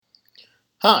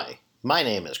Hi, my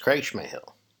name is Craig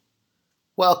Schmehill.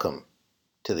 Welcome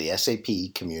to the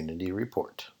SAP Community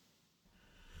Report.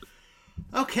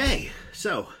 Okay,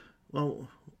 wait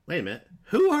a minute.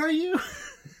 Who are you?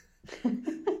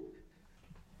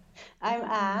 I'm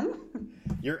Anne.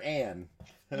 You're Anne.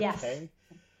 Yes. Okay.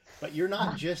 But you're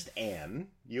not just Anne.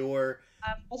 You're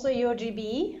I'm also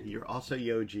UOGB. also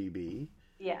YoGB.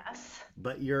 Yes.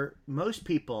 But most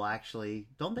people actually,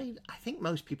 don't they? I think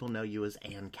most people know you as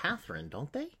Anne Catherine,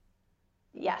 don't they?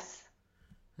 Yes.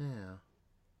 Yeah,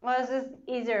 Well, it's just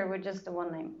easier with just the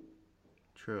one name.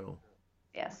 true.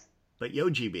 Yes. But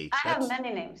YoGB, I have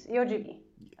many names. UOGB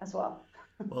as well.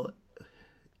 well,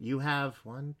 you have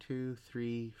one, two,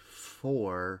 three,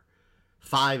 four,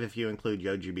 five if you include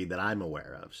YoGB that I'm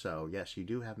aware of. So yes, you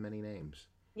do have many names.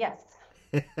 Yes.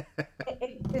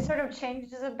 It sort of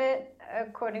changes a bit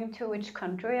according to which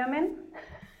country I'm in.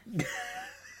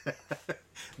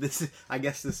 I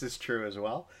guess this is true as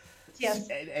well. Yes.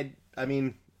 And I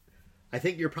mean, I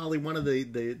think you're probably one of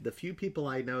the few people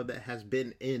I know that has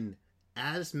been in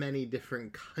as many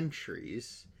different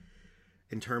countries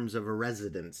in terms of a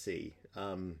residency.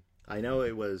 I know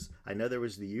there was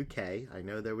the UK. I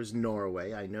know there was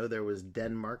Norway. I know there was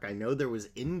Denmark. I know there was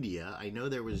India. I know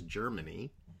there was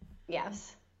Germany.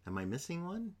 Yes. Am I missing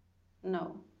one?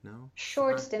 No. No.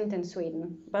 Short stint in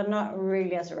Sweden, but not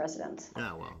really as a resident.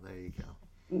 Oh, well, there you go.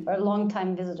 A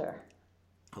long-time visitor.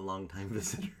 A long-time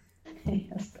visitor.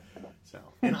 Yes. So,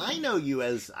 and I know you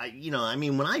as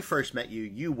when I first met you,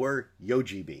 you were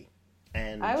YoGB,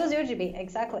 and I was UOGB,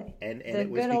 exactly. and The it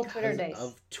was good old because Twitter days.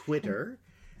 of Twitter,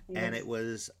 and Yes. it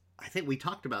was. I think we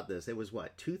talked about this. It was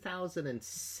what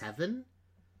 2007.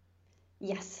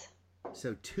 Yes.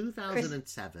 So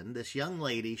 2007, this young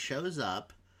lady shows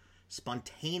up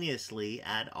spontaneously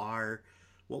at our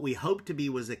what we hoped to be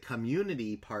was a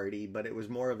community party, but it was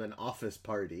more of an office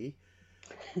party,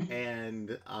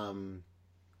 and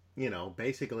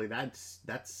basically that's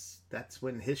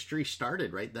when history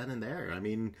started right then and there. I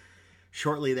mean,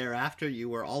 shortly thereafter, you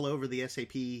were all over the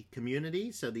SAP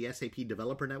community. So the SAP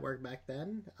Developer Network back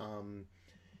then,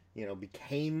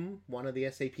 became one of the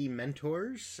SAP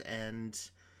mentors, and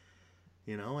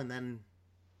and then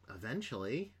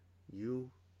eventually you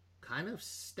kind of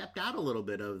stepped out a little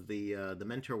bit of the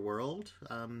mentor world.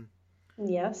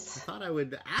 Yes. I thought I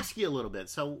would ask you a little bit.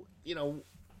 So,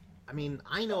 I mean,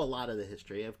 I know a lot of the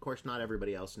history. Of course, not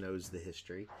everybody else knows the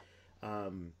history.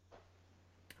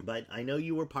 But I know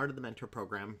you were part of the mentor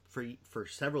program for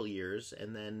several years.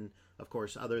 And then, of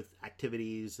course, other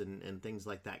activities and things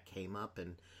like that came up.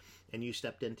 And you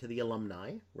stepped into the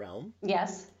alumni realm.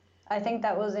 Yes. I think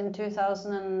that was in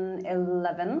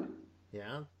 2011.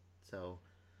 Yeah. So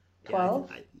 12,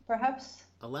 perhaps.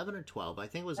 11 or 12. I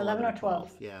think it was 11 11 or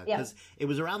 12. Yeah, because it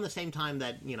was around the same time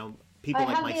that, people I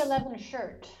like have the 11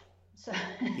 shirt. So,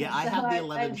 Yeah, I so have the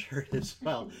 11 shirt as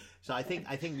well. So I think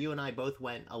you and I both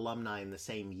went alumni in the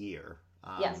same year.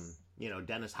 Yes.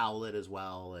 Dennis Howlett as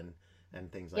well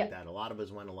and things like that. A lot of us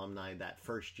went alumni that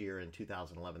first year in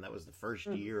 2011. That was the first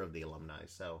year of the alumni.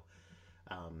 So,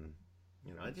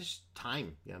 just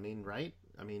time. I mean, right?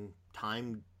 I mean,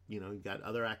 time. You got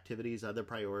other activities, other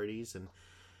priorities, and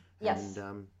yes.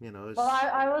 And well,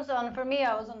 I was on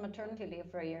maternity leave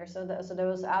for a year, so there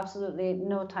was absolutely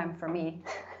no time for me.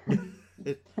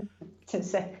 to put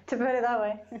it that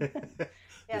way.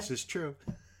 This is true.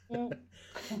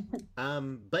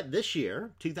 But this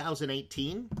year,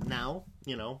 2018, now,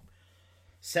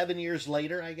 7 years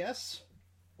later, I guess.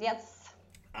 Yes.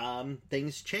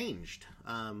 Things changed.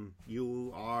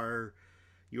 You are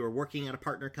working at a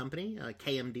partner company,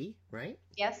 KMD, right?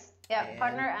 Yes. Yeah,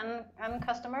 partner and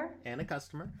customer. And a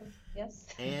customer. Yes.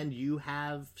 And you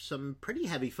have some pretty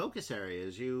heavy focus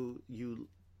areas. I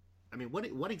mean,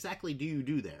 what exactly do you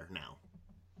do there now?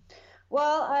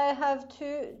 Well, I have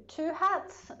two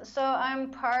hats. So I'm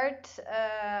part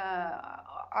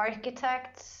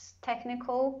architect,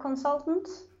 technical consultant,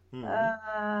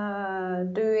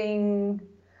 doing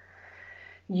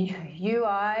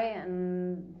UI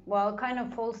and kind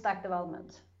of full stack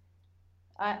development.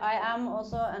 I am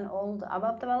also an old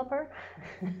ABAP developer,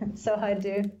 so I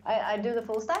do the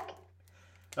full stack.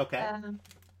 Okay.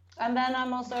 And then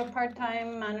I'm also a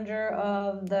part-time manager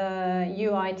of the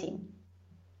UI team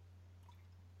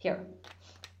here.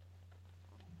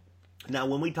 Now,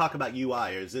 when we talk about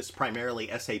UI, is this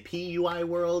primarily SAP UI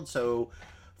world? So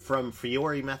from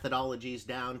Fiori methodologies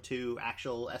down to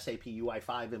actual SAP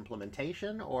UI5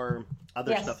 implementation, or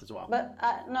other stuff as well? But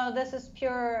no, this is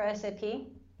pure SAP.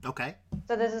 Okay.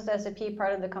 So this is the SAP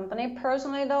part of the company.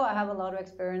 Personally, though, I have a lot of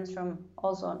experience from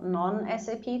also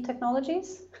non-SAP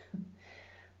technologies.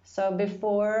 So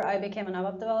before I became an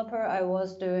ABAP developer, I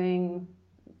was doing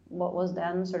what was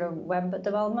then sort of web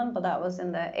development, but that was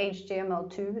in the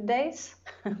HTML2 days,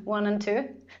 1 and 2.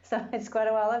 So it's quite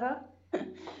a while ago. Oh.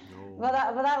 But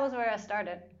that was where I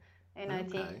started in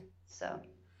IT. Okay. So.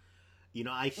 You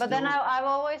know, But then I've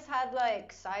always had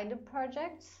like side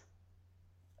projects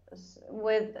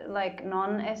with like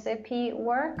non-SAP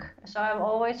work. So I've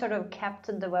always sort of kept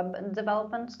the web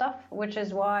development stuff, which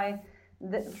is why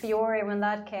the Fiori, when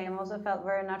that came, also felt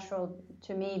very natural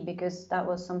to me because that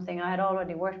was something I had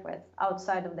already worked with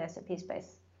outside of the SAP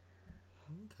space.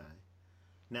 Okay.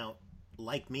 Now,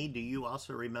 like me, do you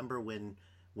also remember when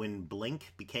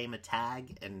Blink became a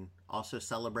tag and also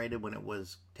celebrated when it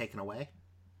was taken away?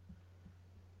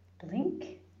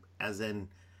 Blink? As in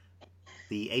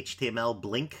the HTML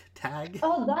Blink tag?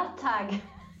 Oh, that tag.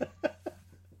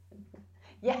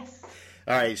 Yes.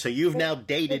 All right, so you've now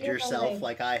dated yourself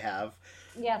like I have.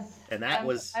 Yes. And that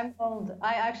I'm old.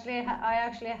 I actually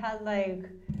had like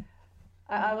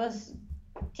I was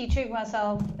teaching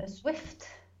myself Swift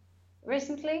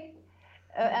recently.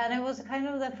 And it was kind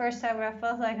of the first time where I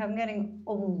felt like I'm getting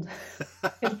old.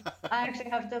 I actually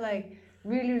have to like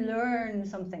really learn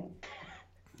something.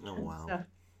 Oh, wow. So,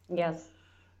 yes.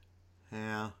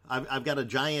 Yeah, I've got a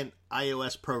giant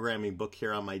iOS programming book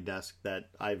here on my desk that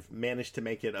I've managed to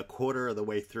make it a quarter of the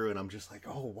way through, and I'm just like,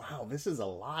 oh, wow, this is a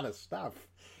lot of stuff.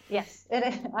 Yes, it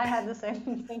is. I had the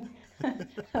same thing.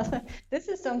 This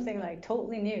is something like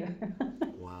totally new.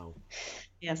 Wow.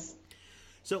 Yes.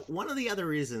 So one of the other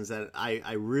reasons that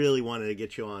I really wanted to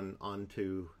get you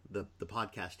onto the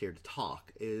podcast here to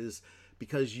talk is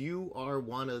because you are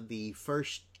one of the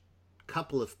first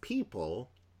couple of people,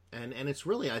 and it's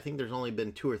really, I think there's only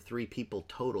been 2 or 3 people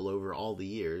total over all the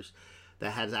years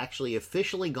that has actually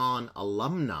officially gone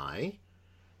alumni,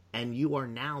 and you are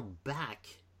now back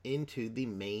into the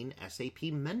main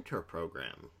SAP mentor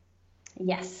program.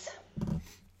 Yes.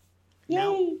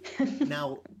 Yay!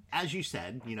 Now, as you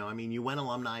said, you know, I mean, you went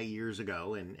alumni years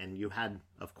ago, and you had,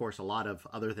 of course, a lot of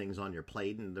other things on your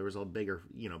plate, and there was a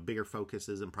bigger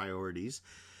focuses and priorities.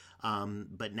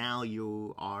 But now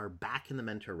you are back in the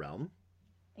mentor realm.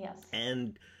 Yes.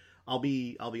 And I'll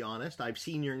be honest, I've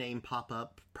seen your name pop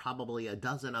up probably a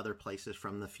dozen other places,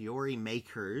 from the Fiori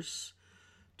makers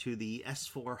to the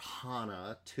S4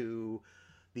 HANA to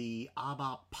the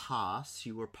ABAP PAS.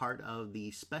 You were part of the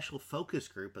special focus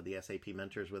group of the SAP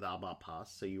Mentors with ABAP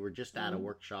PAS. So you were just at a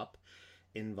workshop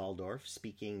in Waldorf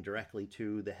speaking directly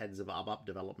to the heads of ABAP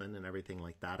development and everything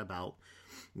like that about,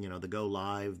 you know, the go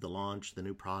live, the launch, the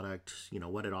new product, you know,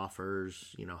 what it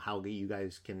offers, you know, how you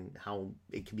guys can, how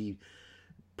it can be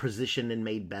positioned and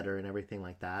made better and everything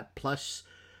like that. Plus,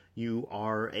 you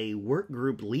are a work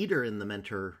group leader in the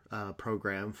mentor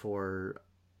program for,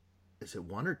 is it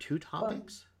 1 or 2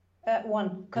 topics?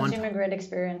 One, consumer grade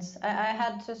experience. I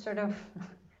had to sort of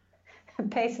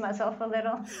pace myself a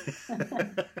little.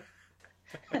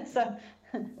 So,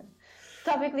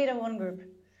 topic leader 1 group.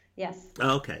 Yes.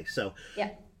 Okay, so yeah.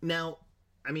 Now,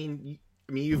 I mean,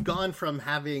 you've gone from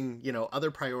having, you know,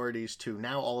 other priorities to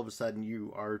now all of a sudden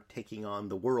you are taking on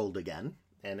the world again.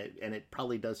 And it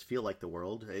probably does feel like the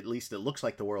world. At least it looks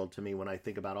like the world to me when I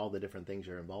think about all the different things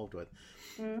you're involved with.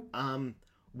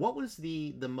 What was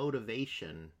the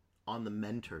motivation on the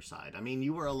mentor side? I mean,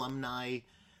 you were alumni.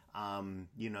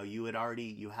 You know, you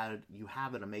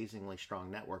have an amazingly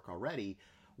strong network already.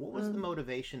 What was the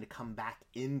motivation to come back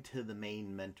into the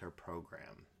main mentor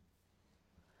program?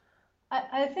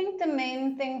 I think the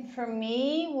main thing for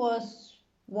me was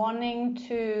wanting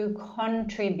to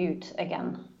contribute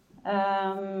again.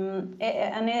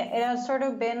 It has sort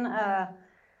of been a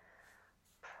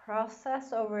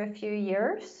process over a few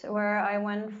years where I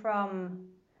went from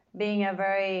being a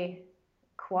very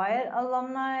quiet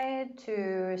alumni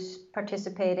to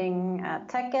participating at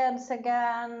TechEds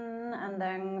again, and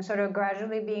then sort of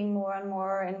gradually being more and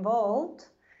more involved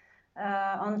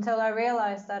until I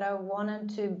realized that I wanted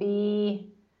to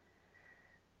be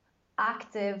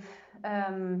active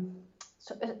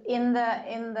in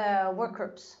the work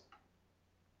groups.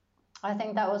 I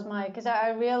think that was because I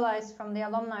realized from the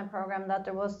alumni program that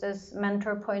there was this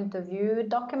mentor point of view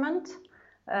document,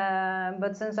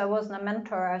 but since I wasn't a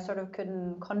mentor, I sort of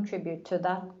couldn't contribute to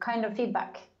that kind of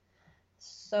feedback.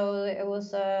 So it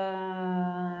was,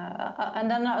 and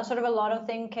then sort of a lot of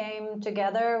things came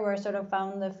together where I sort of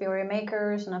found the Fiori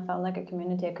makers, and I found like a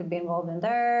community I could be involved in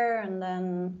there, and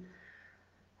then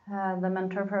the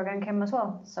mentor program came as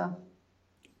well. So.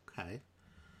 Okay.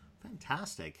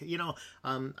 Fantastic.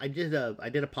 I did a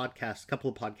podcast a couple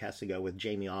of podcasts ago with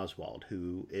Jamie Oswald,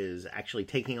 who is actually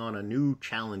taking on a new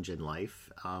challenge in life,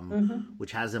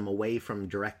 which has him away from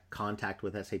direct contact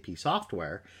with SAP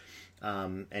software.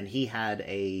 And he had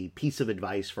a piece of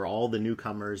advice for all the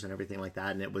newcomers and everything like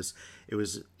that. And it was,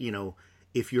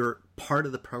 if you're part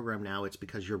of the program now, it's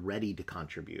because you're ready to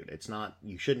contribute. It's not,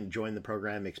 you shouldn't join the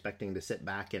program expecting to sit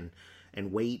back and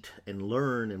wait and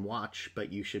learn and watch,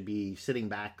 but you should be sitting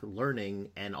back, learning,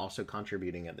 and also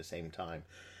contributing at the same time.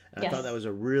 And yes. I thought that was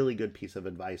a really good piece of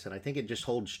advice. And I think it just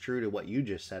holds true to what you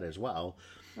just said as well.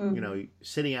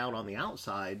 Sitting out on the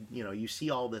outside, you see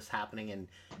all this happening,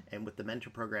 and with the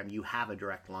mentor program, you have a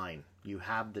direct line. You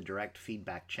have the direct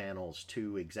feedback channels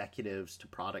to executives, to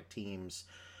product teams.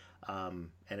 And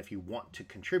if you want to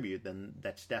contribute, then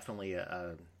that's definitely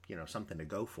something to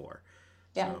go for.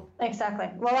 Yeah, so. Exactly.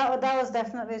 Well, that was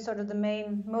definitely sort of the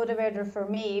main motivator for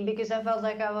me, because I felt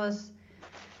like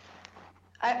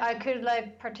I could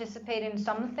like participate in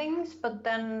some things, but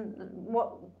then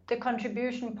what the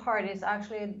contribution part is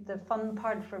actually the fun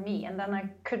part for me, and then I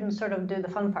couldn't sort of do the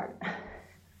fun part.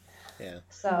 Yeah.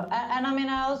 So, and I mean,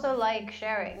 I also like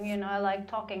sharing, I like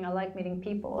talking, I like meeting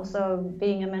people. So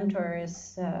being a mentor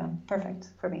is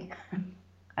perfect for me.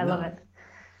 I love it.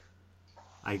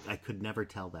 I could never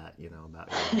tell that,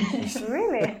 about you.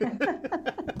 Really?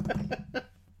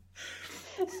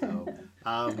 So,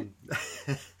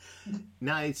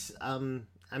 nice.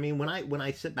 I mean, when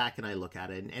I sit back and I look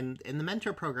at it, and the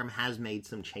mentor program has made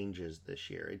some changes this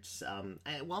year. It's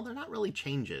they're not really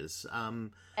changes.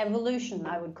 Evolution,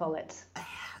 I would call it.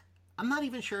 I'm not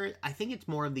even sure. I think it's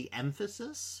more of the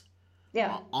emphasis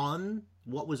on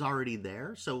what was already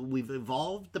there. So we've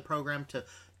evolved the program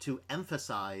to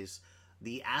emphasize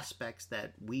the aspects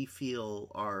that we feel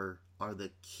are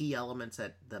the key elements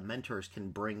that the mentors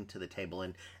can bring to the table,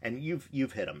 and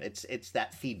you've hit them. It's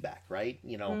that feedback, right?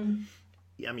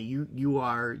 I mean,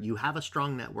 you have a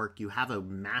strong network, you have a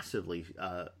massively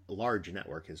large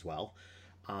network as well,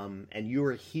 and you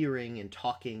are hearing and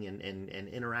talking and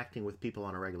interacting with people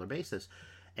on a regular basis,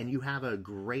 and you have a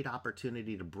great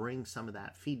opportunity to bring some of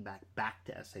that feedback back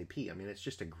to SAP. I mean, it's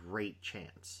just a great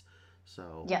chance.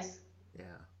 So yes, yeah.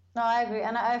 No, I agree,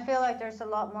 and I feel like there's a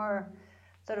lot more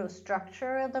sort of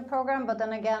structure in the program. But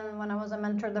then again, when I was a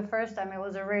mentor the first time, it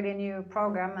was a really new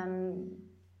program, and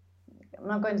I'm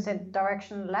not going to say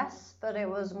directionless, but it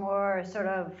was more sort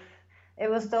of,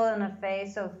 it was still in a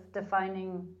phase of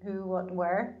defining who, what,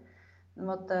 where, and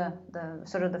what the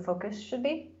sort of the focus should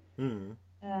be. Mm.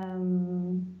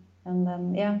 And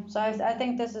then so I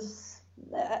think this is,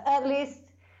 at least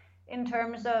in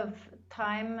terms of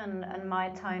time and my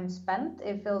time spent,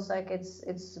 it feels like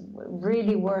it's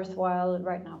really worthwhile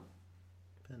right now.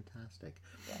 Fantastic.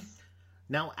 Yes.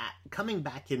 Now, coming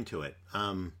back into it,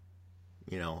 I'm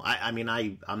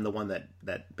the one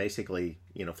that basically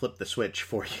flipped the switch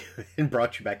for you and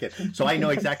brought you back in, so I know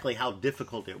exactly how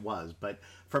difficult it was. But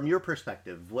from your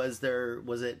perspective, was there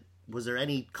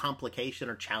any complication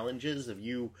or challenges of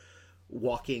you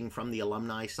walking from the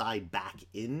alumni side back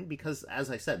in? Because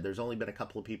as I said, there's only been a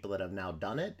couple of people that have now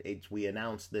done it. We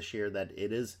announced this year that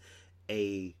it is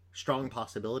a strong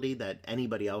possibility that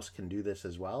anybody else can do this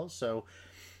as well. So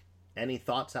any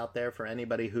thoughts out there for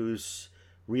anybody who's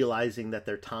realizing that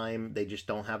their time, they just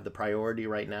don't have the priority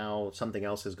right now, something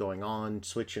else is going on,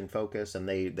 switch in focus, and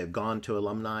they've gone to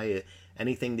alumni?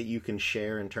 Anything that you can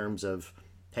share in terms of,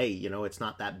 hey, it's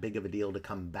not that big of a deal to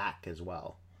come back as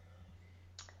well?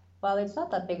 Well, it's not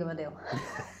that big of a deal.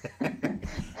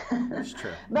 That's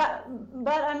true. But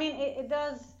I mean, it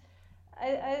does.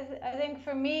 I think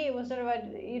for me it was sort of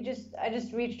I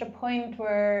just reached a point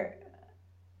where,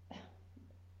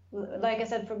 like I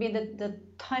said, for me the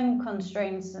time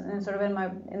constraints and sort of in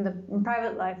the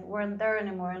private life weren't there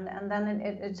anymore, and then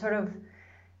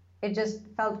it just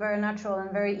felt very natural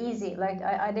and very easy. Like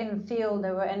I didn't feel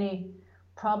there were any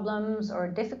problems or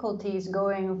difficulties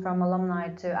going from alumni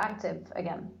to active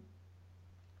again.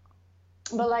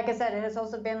 But like I said, it has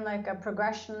also been like a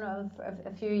progression of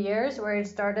a few years, where it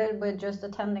started with just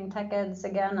attending TechEds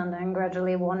again, and then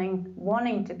gradually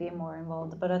wanting to be more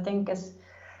involved. But I think as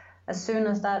soon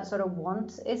as that sort of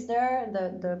want is there,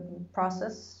 the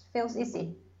process feels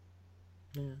easy.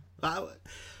 Yeah.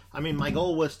 I mean, my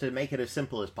goal was to make it as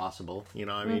simple as possible.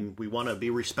 I mean, we want to be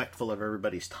respectful of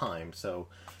everybody's time. So,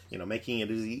 making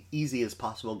it as easy as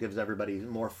possible gives everybody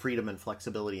more freedom and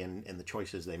flexibility in the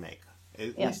choices they make.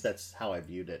 At least that's how I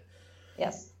viewed it.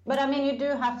 Yes. But I mean, you do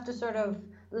have to sort of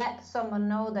let someone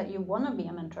know that you want to be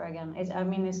a mentor again.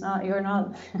 It's not, you're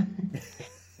not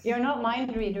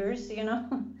mind readers,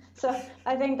 So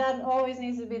I think that always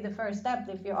needs to be the first step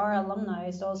if you are alumni,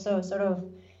 is also sort of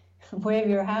wave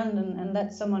your hand and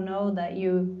let someone know that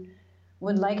you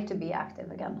would like to be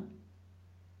active again.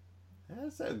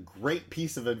 That's a great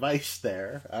piece of advice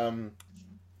there.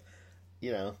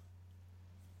 You know,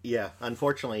 yeah,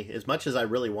 unfortunately, as much as I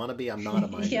really want to be, I'm not a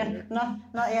mind Yeah, reader. not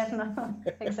yet, no.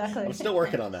 Exactly. I'm still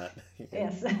working on that.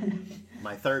 Yes.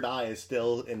 My third eye is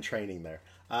still in training there.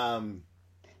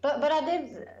 But I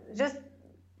did, just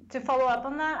to follow up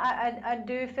on that, I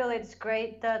do feel it's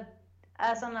great that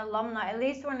as an alumni, at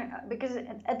least when, because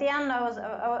at the end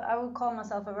I would call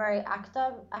myself a very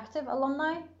active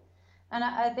alumni. And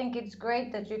I think it's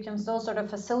great that you can still sort of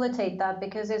facilitate that,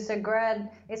 because it's a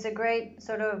great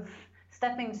sort of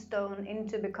stepping stone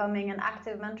into becoming an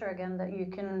active mentor again, that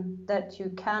you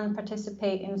can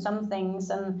participate in some things,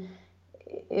 and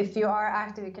if you are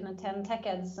active you can attend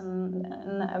TechEds, and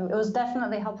it was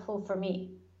definitely helpful for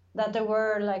me that there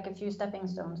were like a few stepping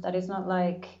stones, that it's not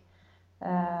like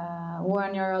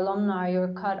when you're alumni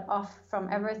you're cut off from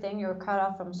everything, you're cut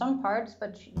off from some parts,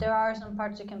 but there are some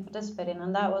parts you can participate in,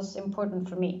 and that was important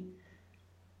for me.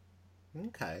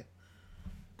 Okay,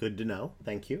 good to know.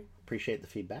 Thank you, appreciate the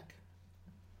feedback.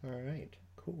 All right,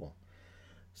 cool.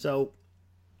 So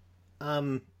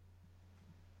in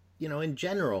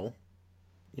general,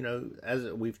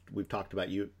 as we've talked about,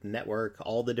 you network,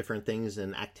 all the different things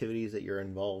and activities that you're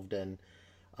involved in.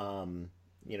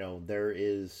 There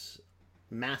is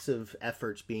massive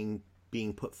efforts being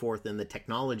put forth in the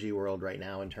technology world right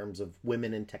now in terms of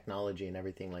women in technology and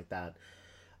everything like that.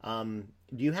 Do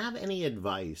you have any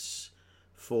advice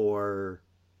for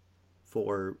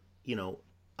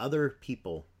other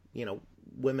people,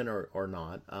 women or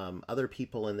not, other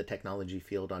people in the technology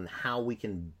field, on how we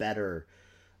can better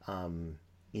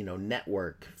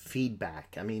network,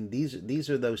 feedback? I mean, these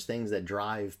are those things that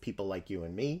drive people like you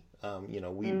and me.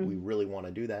 We really want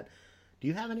to do that. Do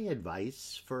you have any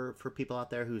advice for people out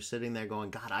there who's sitting there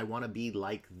going, God, I want to be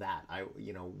like that?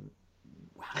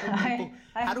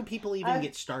 How do people even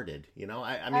get started?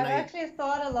 I've actually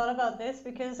thought a lot about this,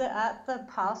 because at the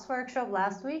PASS workshop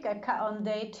last week, on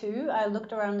day 2, I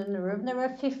looked around in the room. There were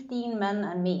 15 men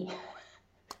and me.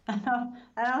 And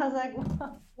I was like,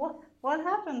 what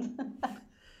happened?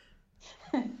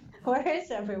 Where is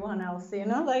everyone else? I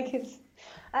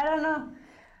don't know.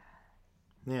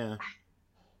 Yeah.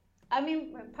 I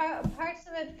mean, parts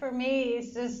of it for me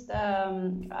is just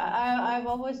I've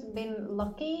always been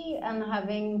lucky and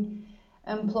having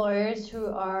employers who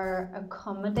are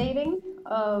accommodating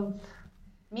of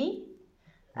me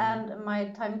and my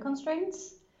time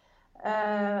constraints.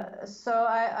 So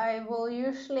I will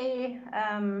usually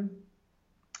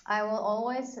I will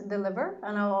always deliver,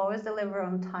 and I'll always deliver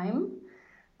on time.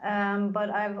 But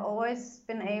I've always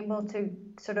been able to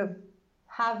sort of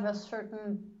have a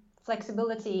certain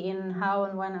flexibility in how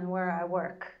and when and where I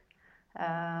work,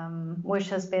 which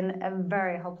has been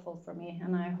very helpful for me.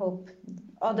 And I hope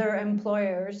other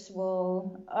employers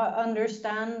will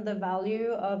understand the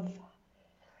value of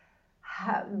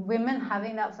women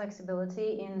having that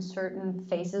flexibility in certain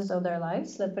phases of their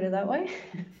lives, let's put it that way.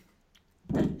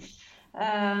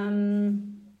 I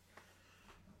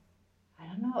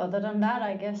don't know. Other than that,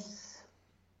 I guess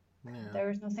there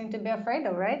is nothing to be afraid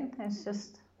of, right? It's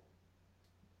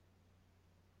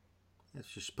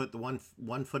just put the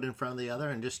one foot in front of the other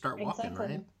and just start walking,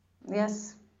 right?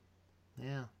 Yes.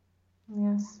 Yeah.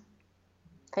 Yes.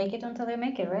 Fake it until they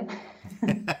make it, right?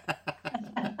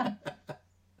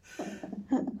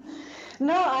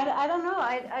 No, I don't know.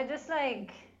 I just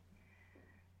like.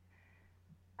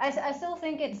 I still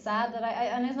think it's sad that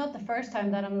and it's not the first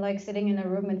time that I'm like sitting in a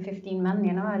room with 15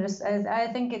 men, I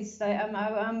think it's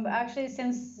I'm actually,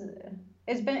 since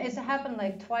it's happened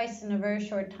like twice in a very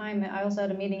short time. I also had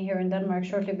a meeting here in Denmark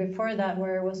shortly before that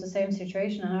where it was the same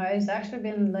situation, and it's actually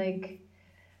been like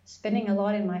spinning a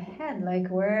lot in my head, like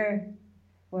where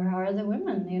are the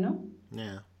women,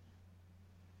 Yeah.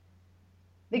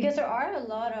 Because there are a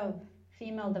lot of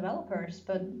female developers,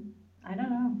 but I don't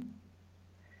know.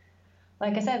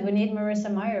 Like I said, we need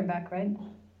Marissa Meyer back, right?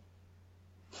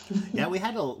 Yeah, we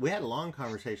had a long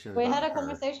conversation. We had a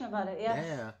conversation about it. Yes.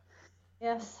 Yeah.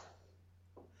 Yes.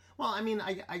 Well, I mean,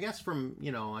 I guess from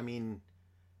I'm in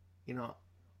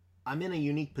a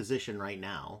unique position right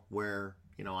now where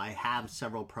I have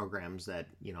several programs that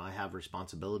I have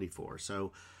responsibility for.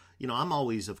 So, I'm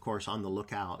always, of course, on the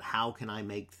lookout. How can I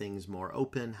make things more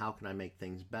open? How can I make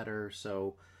things better?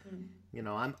 So.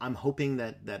 I'm hoping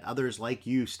that others like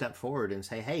you step forward and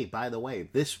say, hey, by the way,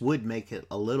 this would make it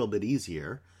a little bit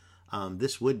easier.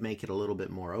 This would make it a little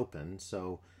bit more open.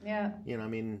 So, yeah.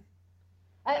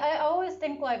 I always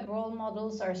think like role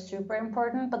models are super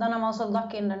important, but then I'm also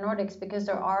lucky in the Nordics because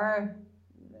there are,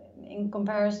 in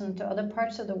comparison to other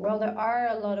parts of the world, there are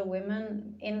a lot of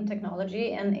women in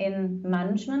technology and in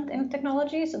management in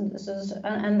technology. So this is,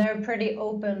 and they're pretty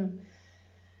open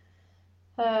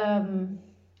um,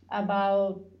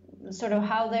 about sort of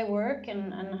how they work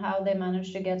and how they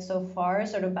manage to get so far,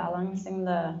 sort of balancing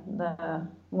the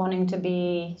wanting to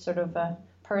be sort of a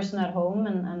person at home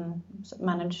and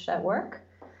manage at work.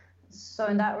 So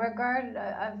in that regard,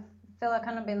 I feel I've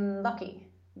kind of been lucky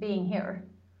being here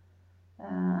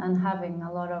and having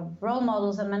a lot of role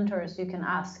models and mentors you can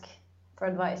ask for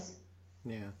advice.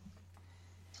 Yeah.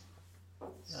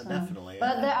 So, Definitely.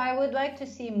 but I would like to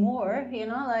see more, you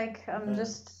know, like I'm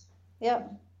just, yeah.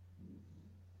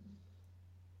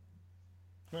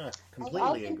 I'll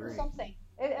Completely think of agree. something.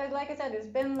 Like I said, it's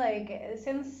been like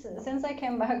since I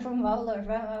came back from Waldorf,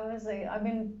 I was like, I've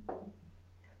been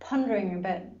pondering a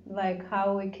bit, like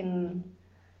how we can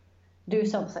do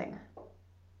something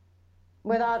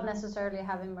without necessarily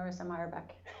having Marissa Meyer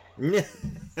back.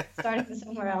 Starting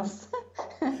somewhere else.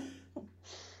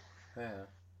 Yeah.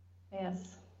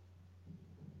 Yes.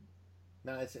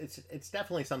 No, it's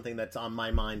definitely something that's on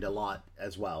my mind a lot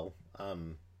as well.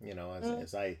 You know,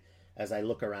 as I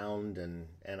look around and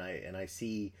I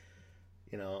see,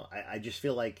 you know, I just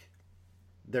feel like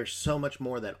there's so much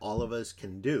more that all of us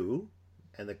can do,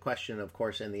 and the question, of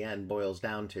course, in the end, boils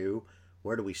down to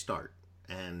where do we start?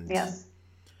 And Yes.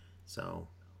 so,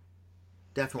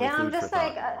 definitely Yeah, I'm food for just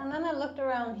like, thought. and then I looked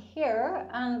around here,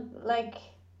 and like,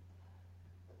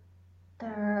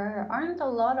 there aren't a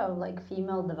lot of like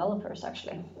female developers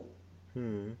actually.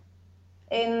 Hmm.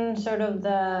 In sort of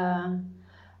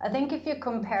I think if you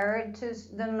compare it to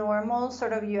the normal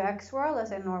sort of UX world, let's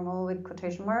say normal with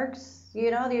quotation marks, you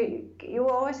know, you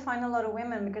will always find a lot of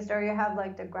women because there you have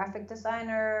like the graphic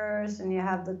designers and you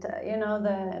have you know,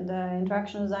 the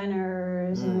interaction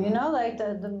designers and, you Hmm. know, like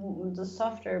the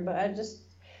software. But I just,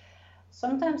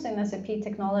 sometimes in SAP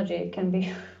technology, it can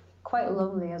be quite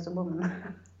lonely as a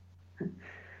woman.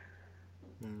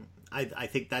 I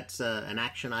think that's an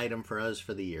action item for us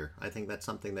for the year. I think that's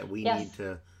something that we need Yes.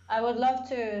 to. I would love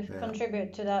to Yeah.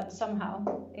 contribute to that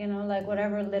somehow, you know, like Yeah.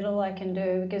 whatever little I can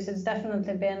do, because it's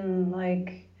definitely been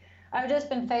like, I've just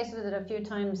been faced with it a few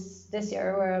times this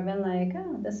year where I've been like,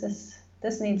 oh,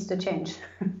 this needs to change.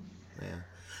 Yeah.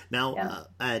 Now, Yeah.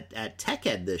 at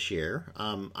TechEd this year,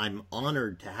 I'm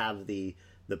honored to have the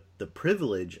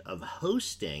privilege of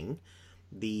hosting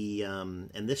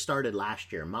and this started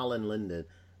last year. Malin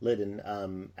Linden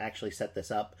actually set this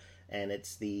up, and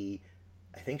it's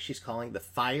I think she's calling the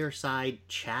fireside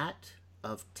chat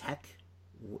of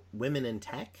women in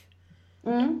tech,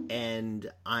 Mm.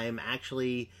 and I'm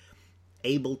actually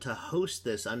able to host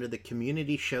this under the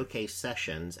community showcase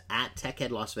sessions at TechEd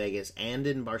Las Vegas and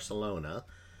in Barcelona.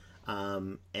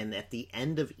 And at the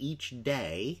end of each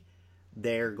day,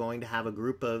 they're going to have a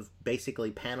group of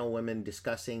basically panel women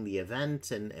discussing the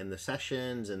event and the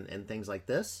sessions and things like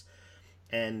this.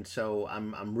 And so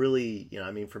I'm really, you know,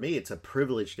 I mean, for me, it's a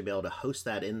privilege to be able to host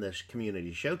that in the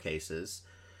community showcases.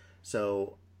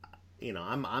 So, you know,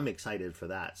 I'm excited for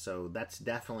that. So that's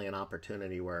definitely an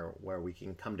opportunity where we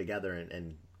can come together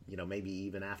and you know, maybe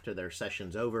even after their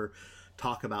session's over,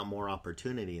 talk about more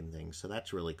opportunity and things. So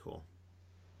that's really cool.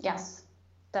 Yes,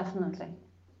 definitely.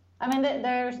 I mean,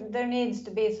 there needs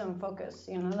to be some focus,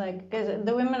 you know, like because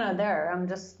the women are there. I'm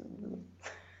just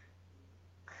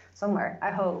somewhere, I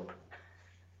hope.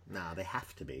 No, they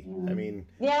have to be. I Yeah. mean,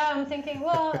 Yeah, I'm thinking,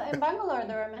 well, in Bangalore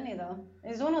there are many though.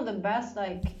 It's one of the best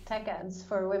like tech ads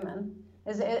for women.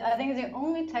 I think it's the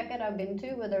only tech ad I've been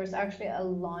to where there's actually a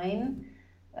line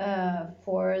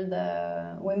for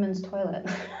the women's toilet.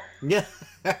 yeah.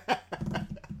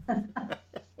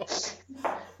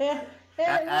 Yeah,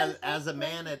 yeah, it was As a like,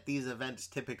 man at these events,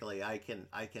 typically I can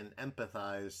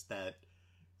empathize that,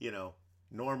 you know,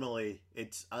 normally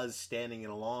it's us standing in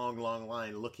a long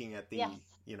line looking at yes,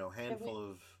 the, you know, the, handful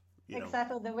of, you know,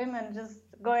 exactly, the women just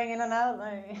going in and out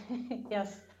like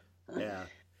yes. yeah,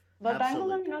 But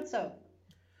absolutely. Bangalore not so.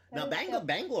 Now, There's yeah.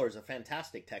 Bangalore is a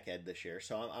fantastic tech ed this year,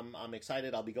 so I'm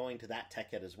excited. I'll be going to that tech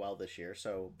ed as well this year,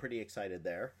 so pretty excited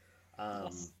there. Um,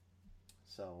 Yes.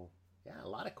 so yeah, a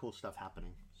lot of cool stuff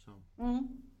happening. So Mhm.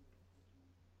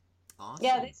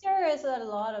 Yeah, awesome. this year is a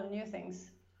lot of new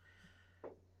things.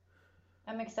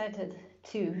 I'm excited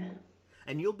too.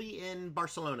 And you'll be in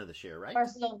Barcelona this year, right?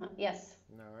 Barcelona, yes.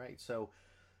 All right. So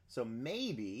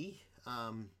maybe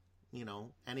you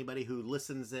know, anybody who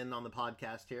listens in on the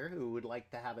podcast here who would like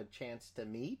to have a chance to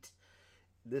meet,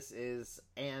 this is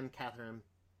Anne Catherine,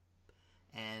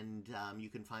 and you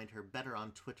can find her better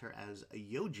on Twitter as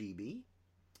YoGB.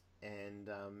 and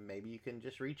maybe you can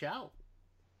just reach out.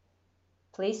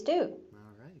 Please do.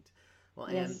 All right.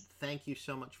 Well, Yes. Anne, thank you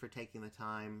so much for taking the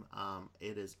time.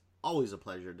 It is always a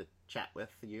pleasure to chat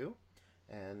with you.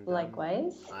 And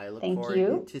Likewise. I look Thank forward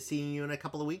you. to seeing you in a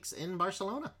couple of weeks in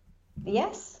Barcelona.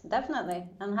 Yes, definitely.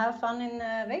 And have fun in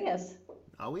Vegas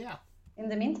Oh, yeah. in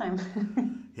the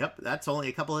meantime. Yep, that's only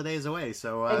a couple of days away.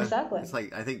 So Exactly. it's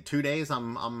like, I think 2 days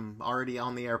I'm already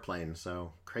on the airplane.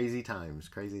 So crazy times,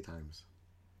 crazy times.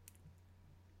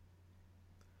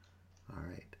 All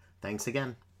right. Thanks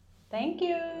again. Thank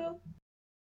you.